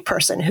psychotic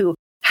person, who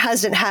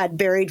hasn't had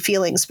buried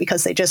feelings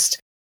because they just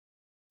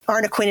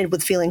aren't acquainted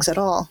with feelings at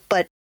all.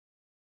 But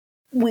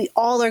we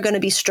all are going to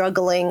be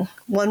struggling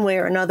one way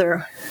or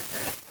another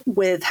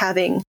with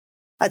having,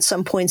 at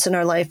some points in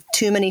our life,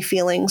 too many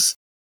feelings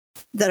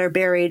that are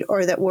buried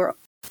or that were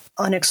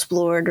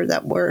unexplored or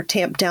that were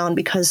tamped down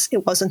because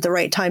it wasn't the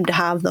right time to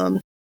have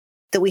them,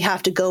 that we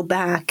have to go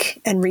back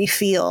and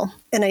refeel.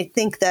 And I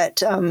think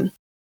that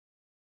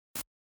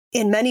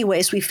in many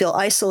ways we feel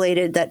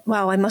isolated, that,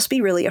 wow, I must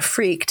be really a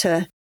freak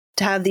to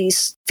to have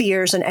these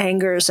fears and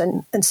angers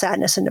and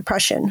sadness and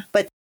depression.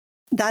 But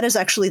that is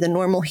actually the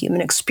normal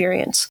human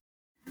experience.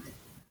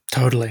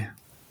 Totally.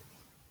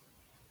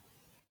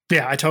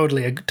 Yeah, I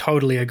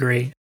totally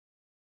agree.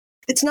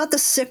 It's not the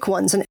sick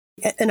ones. And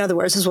in other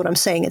words, is what I'm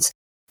saying.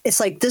 It's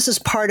like this is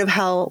part of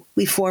how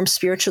we form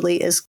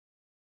spiritually, is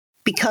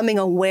becoming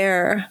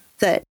aware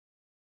that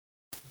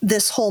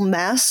this whole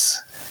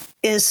mess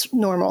is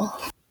normal.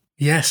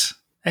 Yes.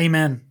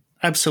 Amen.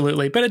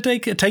 Absolutely. But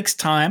it takes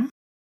time,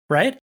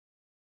 right?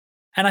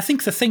 And I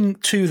think the thing,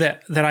 too,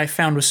 that I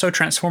found was so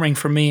transforming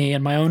for me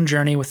in my own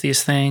journey with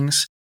these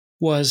things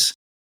was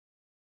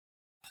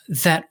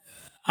that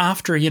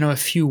after, a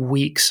few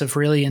weeks of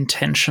really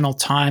intentional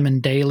time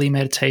and daily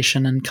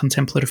meditation and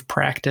contemplative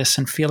practice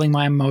and feeling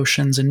my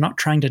emotions and not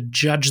trying to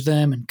judge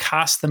them and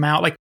cast them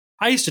out. Like,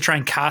 I used to try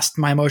and cast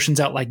my emotions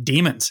out like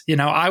demons.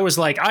 I was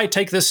like, I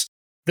take this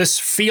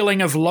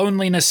feeling of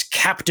loneliness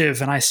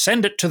captive and I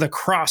send it to the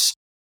cross.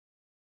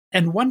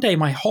 And one day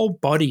my whole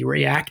body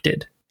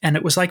reacted. And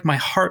it was like my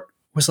heart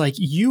was like,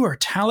 you are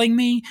telling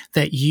me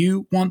that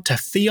you want to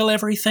feel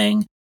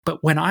everything,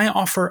 but when I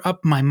offer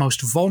up my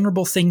most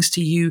vulnerable things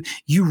to you,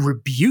 you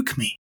rebuke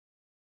me.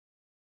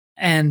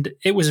 And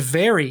it was a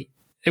very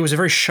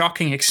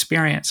shocking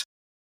experience.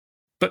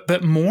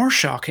 But more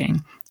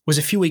shocking was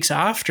a few weeks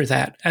after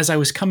that, as I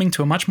was coming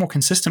to a much more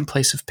consistent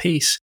place of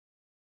peace,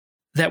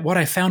 that what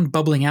I found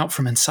bubbling out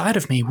from inside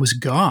of me was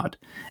God.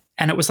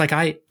 And it was like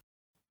I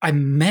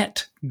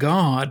met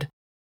God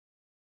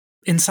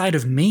inside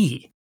of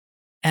me.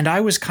 And I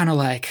was kind of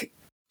like,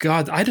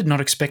 God, I did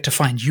not expect to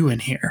find you in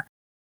here.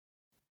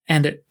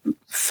 And it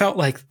felt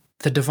like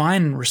the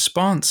divine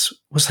response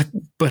was like,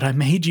 but I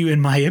made you in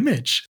my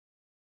image.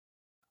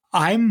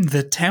 I'm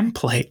the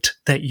template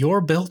that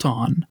you're built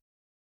on.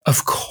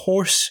 Of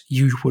course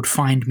you would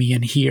find me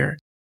in here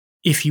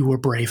if you were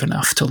brave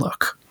enough to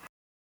look.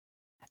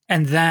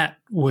 And that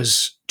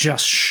was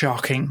just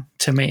shocking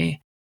to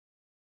me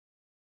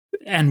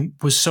and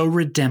was so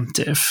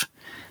redemptive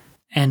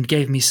and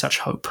gave me such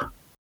hope.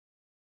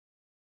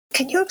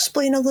 Can you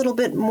explain a little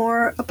bit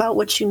more about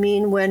what you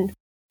mean when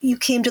you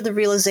came to the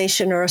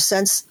realization or a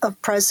sense of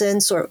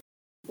presence, or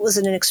was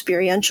it an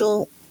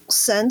experiential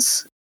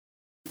sense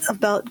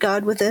about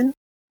God within?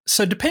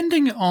 So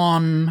depending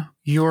on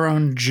your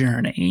own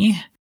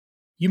journey,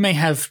 you may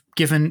have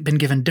been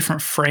given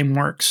different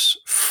frameworks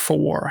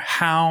for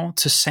how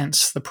to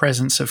sense the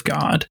presence of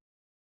God.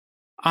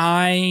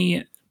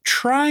 I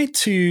try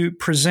to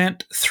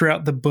present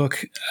throughout the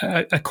book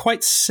a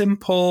quite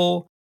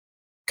simple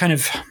kind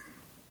of,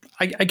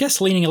 I guess,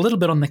 leaning a little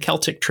bit on the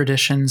Celtic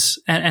traditions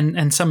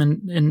and some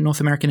in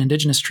North American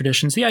indigenous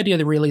traditions, the idea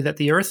that really that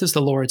the earth is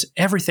the Lord's,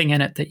 everything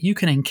in it, that you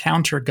can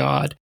encounter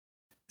God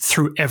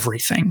through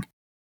everything.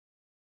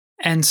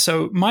 And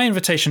so my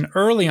invitation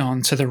early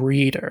on to the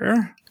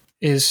reader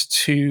is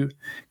to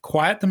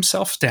quiet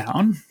themselves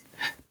down,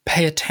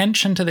 pay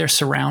attention to their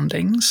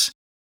surroundings,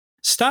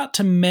 start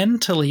to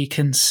mentally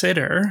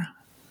consider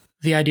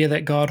the idea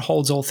that God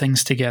holds all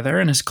things together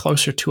and is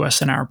closer to us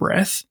than our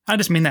breath. I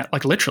just mean that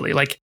like literally,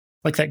 like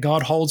that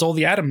God holds all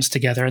the atoms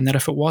together, and that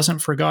if it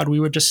wasn't for God, we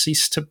would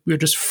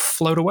just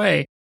float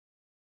away.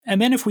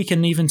 And then if we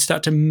can even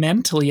start to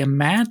mentally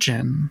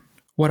imagine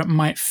what it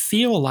might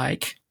feel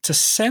like to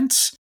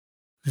sense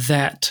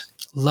that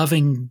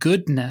loving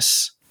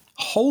goodness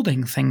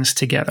holding things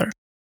together.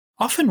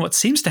 Often what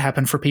seems to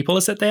happen for people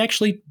is that they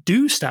actually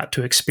do start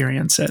to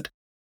experience it.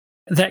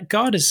 That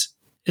God is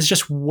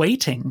just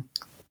waiting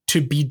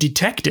to be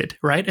detected,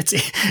 right?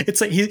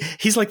 It's like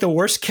he's like the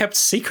worst kept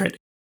secret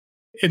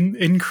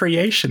in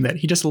creation, that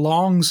he just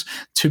longs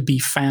to be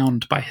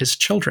found by his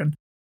children.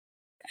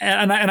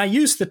 And I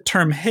use the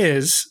term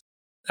his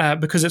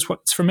because it's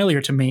what's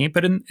familiar to me.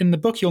 But in the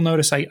book, you'll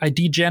notice I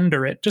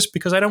degender it just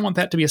because I don't want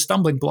that to be a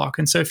stumbling block.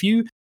 And so if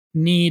you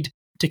need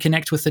to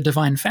connect with the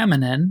divine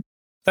feminine,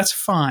 that's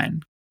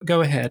fine.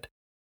 Go ahead.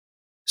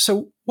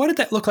 So what did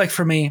that look like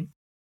for me?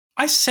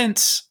 I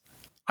sense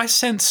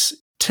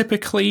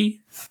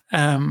typically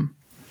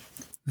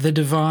the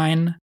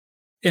divine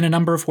in a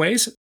number of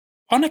ways.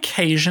 On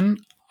occasion,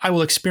 I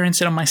will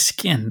experience it on my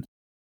skin.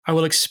 I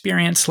will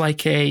experience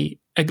like a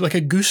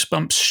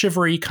goosebumps,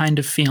 shivery kind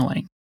of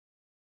feeling.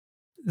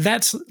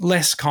 That's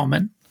less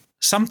common.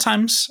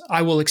 Sometimes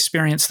I will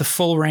experience the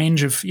full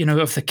range of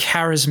the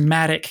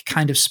charismatic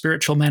kind of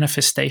spiritual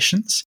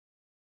manifestations.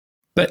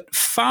 But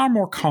far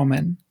more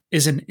common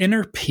is an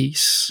inner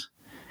peace,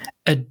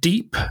 a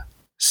deep,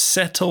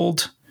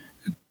 settled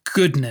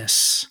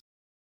goodness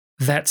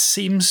that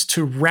seems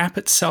to wrap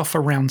itself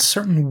around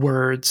certain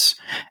words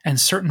and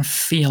certain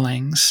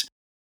feelings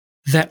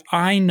that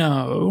I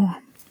know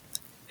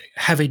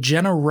have a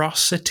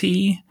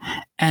generosity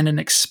and an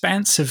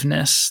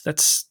expansiveness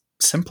that's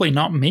simply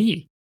not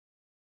me.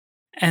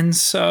 And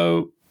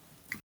so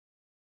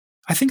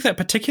I think that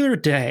particular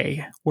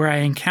day where I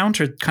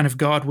encountered kind of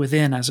God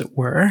within, as it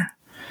were,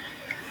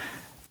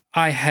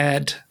 I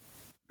had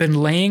been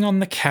laying on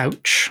the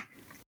couch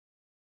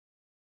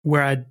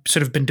where I'd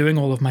sort of been doing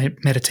all of my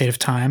meditative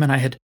time, and I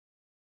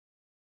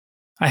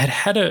had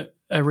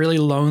a really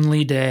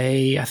lonely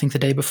day, I think the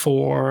day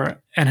before,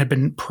 and had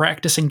been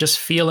practicing just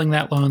feeling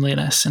that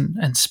loneliness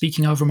and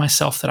speaking over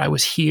myself that I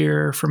was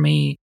here for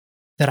me,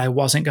 that I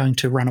wasn't going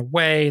to run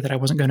away, that I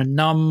wasn't going to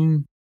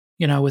numb,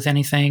 with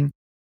anything.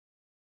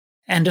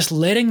 And just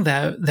letting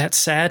that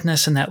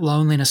sadness and that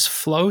loneliness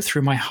flow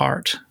through my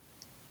heart.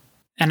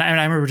 And I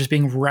remember just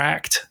being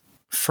racked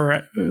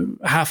for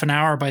half an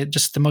hour by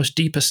just the most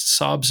deepest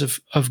sobs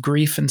of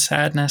grief and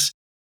sadness.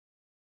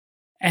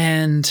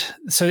 And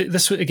so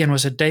this, again,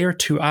 was a day or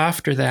two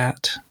after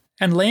that,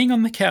 and laying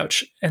on the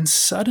couch and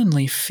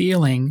suddenly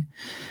feeling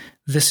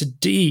this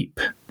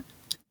deep,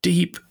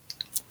 deep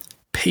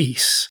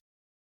peace.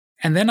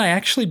 And then I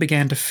actually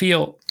began to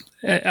feel,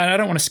 and I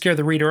don't want to scare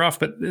the reader off,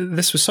 but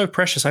this was so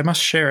precious, I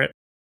must share it.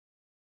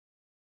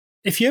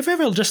 If you've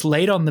ever just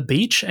laid on the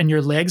beach and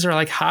your legs are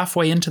like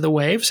halfway into the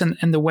waves and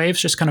the waves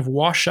just kind of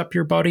wash up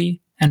your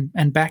body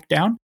and back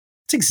down,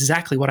 it's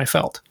exactly what I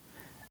felt,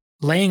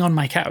 laying on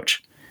my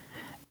couch.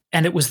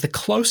 And it was the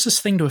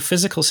closest thing to a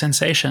physical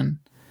sensation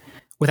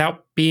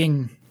without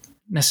being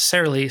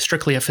necessarily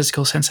strictly a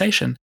physical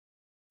sensation.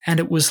 And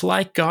it was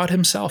like God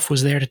himself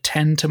was there to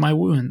tend to my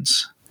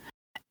wounds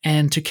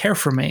and to care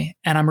for me.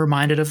 And I'm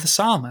reminded of the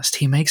psalmist.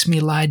 He makes me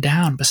lie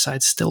down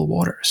beside still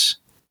waters.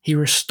 He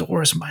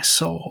restores my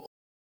soul.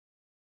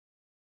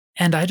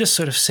 And I just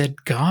sort of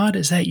said, God,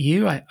 is that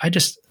you?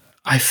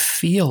 I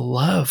feel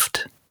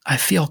loved. I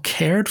feel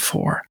cared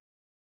for.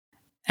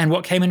 And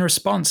what came in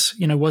response,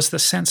 was the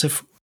sense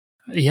of,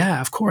 yeah,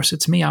 of course,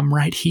 it's me. I'm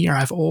right here.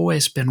 I've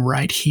always been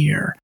right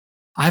here.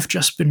 I've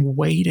just been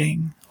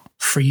waiting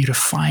for you to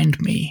find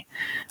me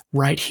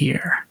right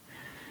here.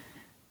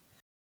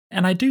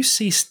 And I do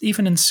see,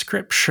 even in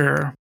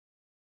Scripture,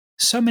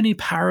 so many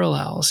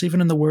parallels, even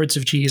in the words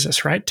of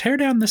Jesus, right? Tear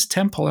down this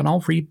temple and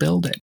I'll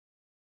rebuild it.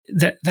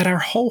 That our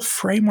whole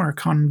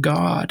framework on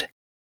God,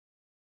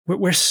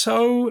 we're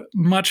so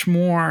much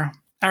more,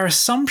 our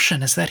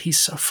assumption is that he's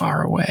so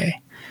far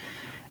away.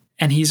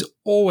 And he's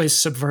always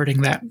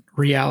subverting that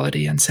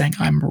reality and saying,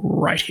 I'm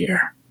right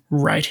here,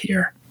 right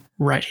here,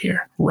 right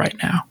here, right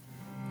now.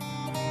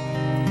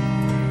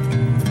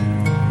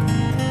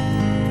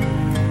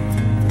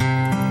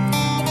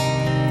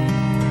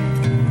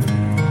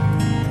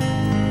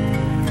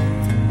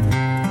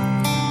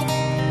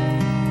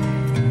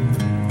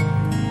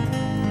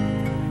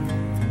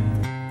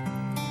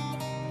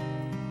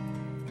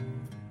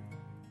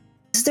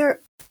 Is there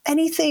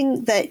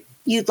anything that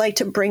you'd like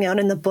to bring out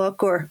in the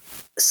book, or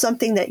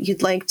something that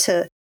you'd like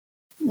to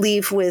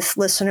leave with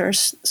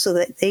listeners so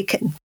that they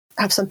can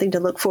have something to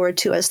look forward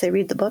to as they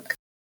read the book?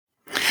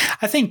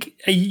 I think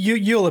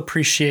you'll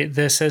appreciate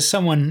this as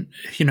someone,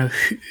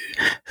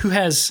 who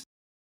has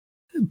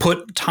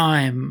put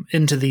time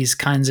into these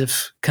kinds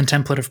of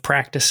contemplative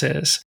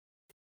practices.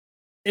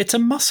 It's a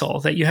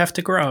muscle that you have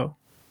to grow.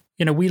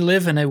 We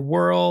live in a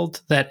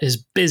world that is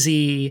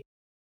busy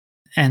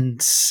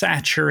and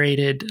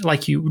saturated,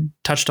 like you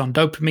touched on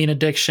dopamine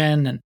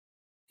addiction. And,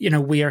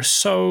 we are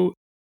so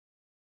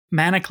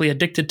manically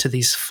addicted to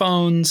these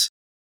phones,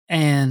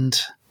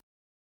 and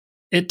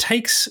it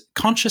takes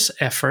conscious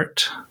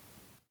effort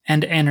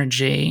and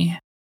energy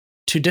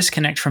to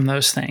disconnect from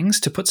those things,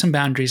 to put some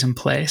boundaries in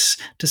place,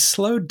 to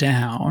slow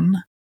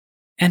down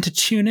and to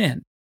tune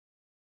in.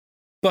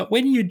 But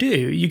when you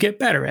do, you get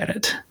better at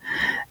it.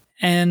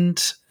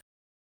 And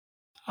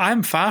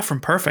I'm far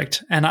from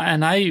perfect. And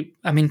I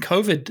mean,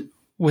 COVID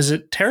was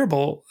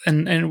terrible.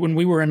 And when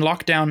we were in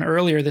lockdown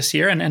earlier this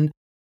year, and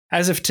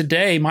as of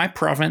today, my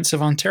province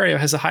of Ontario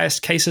has the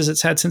highest cases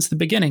it's had since the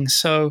beginning.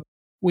 So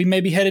we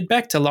may be headed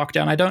back to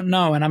lockdown. I don't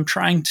know. And I'm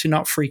trying to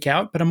not freak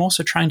out, but I'm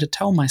also trying to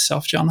tell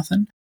myself,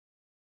 Jonathan,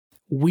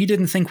 we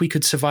didn't think we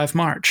could survive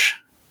March.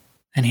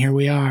 And here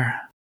we are.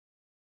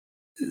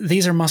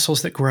 These are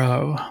muscles that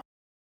grow.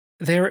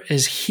 There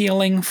is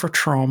healing for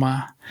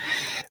trauma.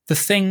 The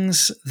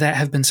things that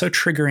have been so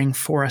triggering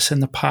for us in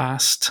the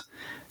past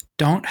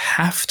don't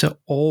have to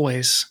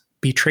always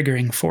be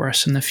triggering for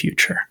us in the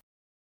future.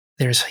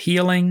 There's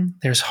healing,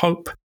 there's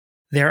hope,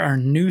 there are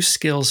new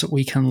skills that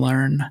we can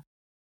learn,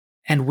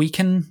 and we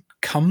can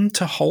come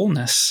to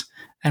wholeness,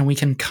 and we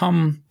can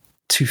come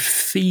to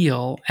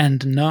feel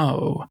and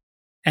know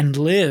and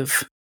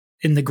live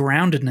in the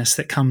groundedness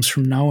that comes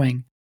from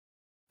knowing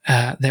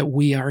that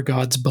we are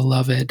God's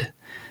beloved,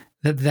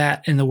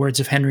 that, in the words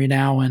of Henry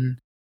Nouwen,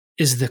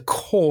 is the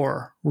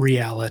core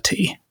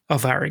reality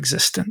of our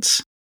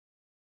existence.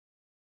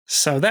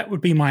 So that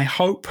would be my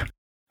hope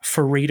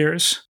for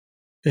readers,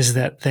 is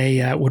that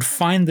they would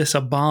find this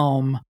a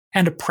balm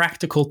and a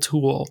practical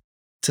tool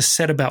to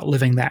set about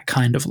living that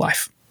kind of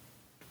life.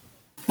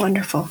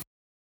 Wonderful.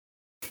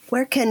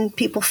 Where can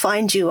people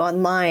find you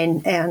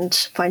online and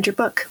find your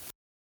book?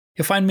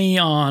 You'll find me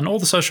on all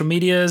the social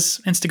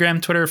medias,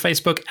 Instagram, Twitter,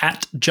 Facebook,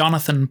 at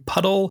Jonathan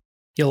Puddle.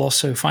 You'll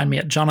also find me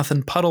at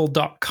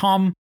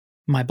jonathanpuddle.com.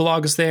 My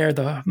blog is there,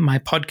 my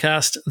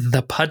podcast,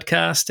 The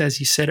Podcast, as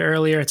you said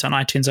earlier. It's on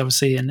iTunes,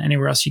 obviously, and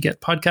anywhere else you get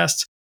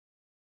podcasts.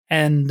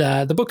 And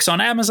the book's on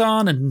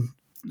Amazon and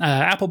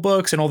Apple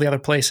Books and all the other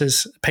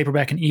places,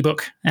 paperback and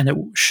ebook, and it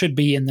should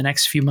be in the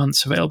next few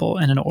months available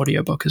in an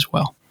audiobook as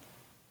well.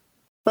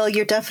 Well,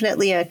 you're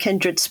definitely a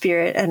kindred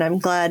spirit, and I'm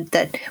glad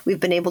that we've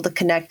been able to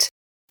connect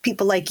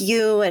people like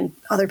you and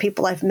other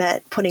people I've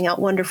met, putting out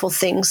wonderful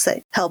things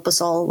that help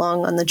us all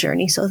along on the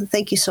journey. So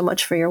thank you so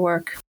much for your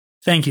work.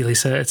 Thank you,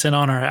 Lisa. It's an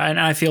honor. And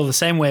I feel the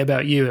same way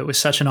about you. It was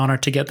such an honor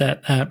to get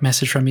that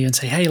message from you and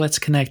say, hey, let's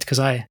connect, because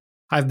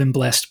I've been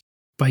blessed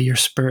by your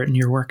spirit and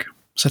your work.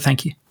 So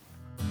thank you.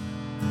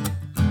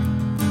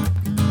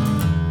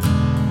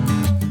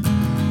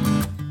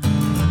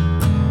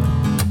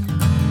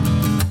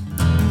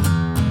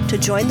 To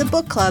join the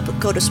book club,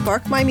 go to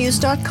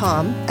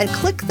sparkmymuse.com and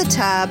click the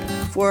tab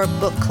for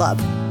book club.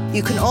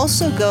 You can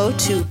also go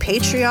to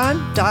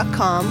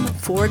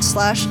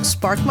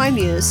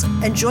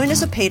patreon.com/sparkmymuse and join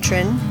as a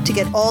patron to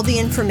get all the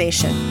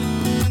information.